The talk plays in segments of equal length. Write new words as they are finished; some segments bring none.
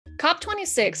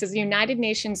COP26 is a United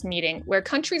Nations meeting where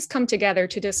countries come together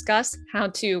to discuss how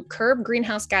to curb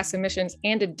greenhouse gas emissions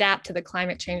and adapt to the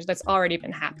climate change that's already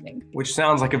been happening. Which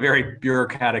sounds like a very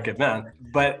bureaucratic event,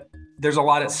 but there's a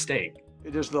lot at stake.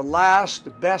 It is the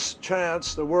last best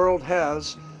chance the world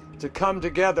has to come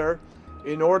together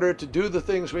in order to do the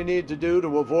things we need to do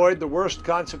to avoid the worst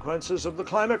consequences of the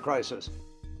climate crisis.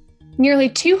 Nearly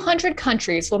 200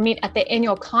 countries will meet at the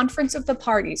annual Conference of the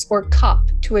Parties, or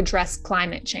COP, to address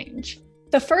climate change.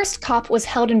 The first COP was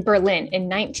held in Berlin in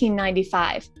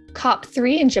 1995.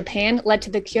 COP3 in Japan led to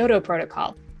the Kyoto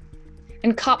Protocol.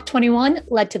 And COP21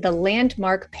 led to the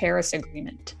landmark Paris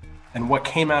Agreement. And what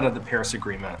came out of the Paris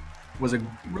Agreement was a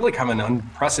really kind of an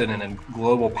unprecedented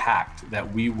global pact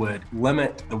that we would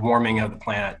limit the warming of the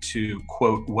planet to,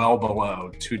 quote, well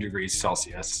below 2 degrees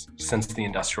Celsius since the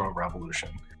Industrial Revolution.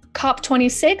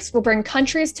 COP26 will bring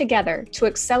countries together to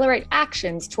accelerate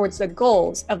actions towards the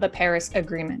goals of the Paris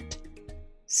Agreement.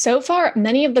 So far,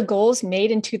 many of the goals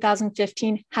made in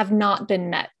 2015 have not been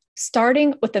met,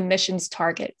 starting with emissions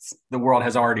targets. The world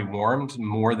has already warmed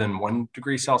more than 1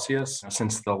 degree Celsius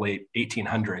since the late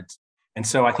 1800s. And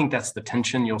so I think that's the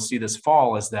tension you'll see this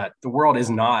fall, is that the world is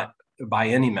not, by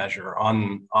any measure,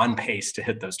 on pace to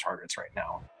hit those targets right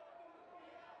now.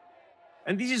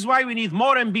 And this is why we need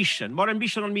more ambition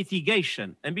on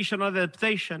mitigation, ambition on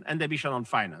adaptation, and ambition on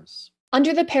finance.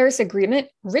 Under the Paris Agreement,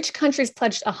 rich countries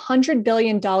pledged $100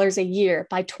 billion a year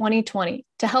by 2020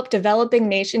 to help developing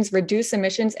nations reduce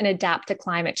emissions and adapt to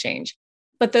climate change.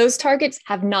 But those targets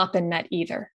have not been met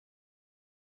either.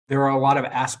 There are a lot of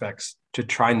aspects to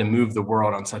trying to move the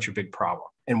world on such a big problem.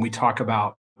 And we talk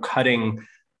about cutting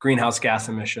greenhouse gas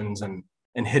emissions and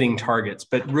hitting targets,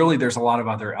 but really there's a lot of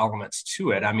other elements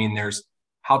to it. I mean, there's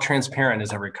how transparent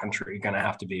is every country going to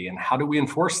have to be? And how do we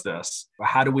enforce this?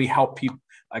 How do we help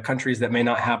countries that may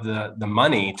not have the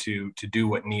money to do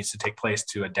what needs to take place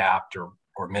to adapt or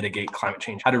mitigate climate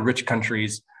change? How do rich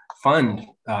countries fund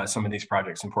some of these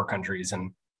projects in poor countries?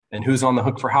 And who's on the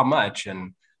hook for how much?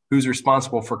 And who's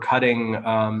responsible for cutting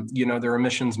their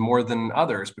emissions more than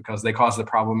others because they caused the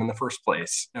problem in the first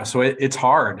place? So it's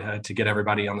hard to get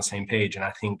everybody on the same page. And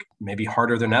I think maybe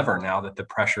harder than ever now that the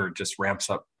pressure just ramps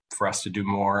up for us to do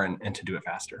more and to do it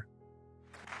faster.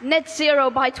 Net zero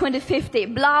by 2050,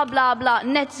 blah, blah, blah.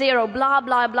 Net zero, blah,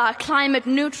 blah, blah. Climate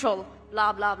neutral,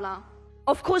 blah, blah, blah.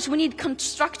 Of course, we need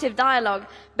constructive dialogue,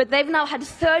 but they've now had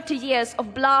 30 years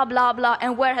of blah, blah, blah.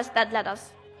 And where has that led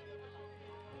us?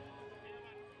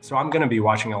 So I'm going to be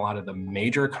watching a lot of the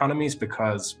major economies,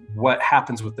 because what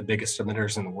happens with the biggest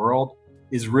emitters in the world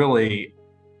is really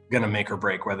going to make or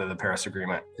break whether the Paris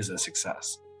Agreement is a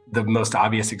success. The most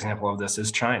obvious example of this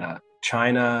is China.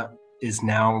 China is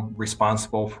now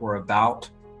responsible for about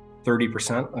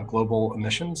 30% of global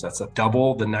emissions. That's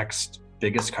double the next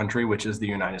biggest country, which is the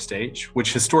United States,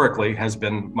 which historically has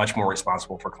been much more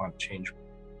responsible for climate change.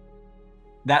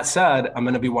 That said, I'm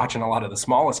going to be watching a lot of the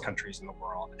smallest countries in the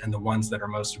world and the ones that are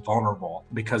most vulnerable,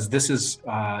 because this is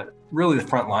really the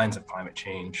front lines of climate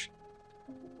change.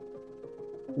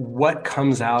 What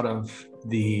comes out of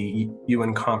the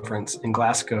UN conference in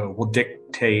Glasgow will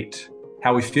dictate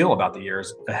how we feel about the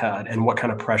years ahead and what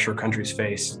kind of pressure countries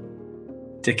face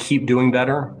to keep doing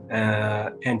better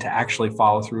and to actually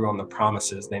follow through on the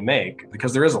promises they make,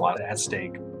 because there is a lot at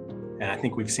stake. And I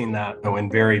think we've seen that in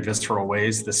very visceral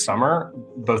ways this summer,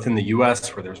 both in the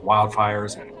US, where there's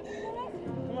wildfires, and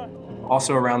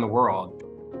also around the world.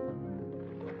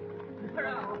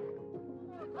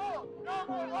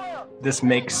 This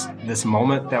makes this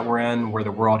moment that we're in, where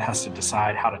the world has to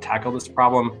decide how to tackle this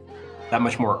problem, that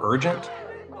much more urgent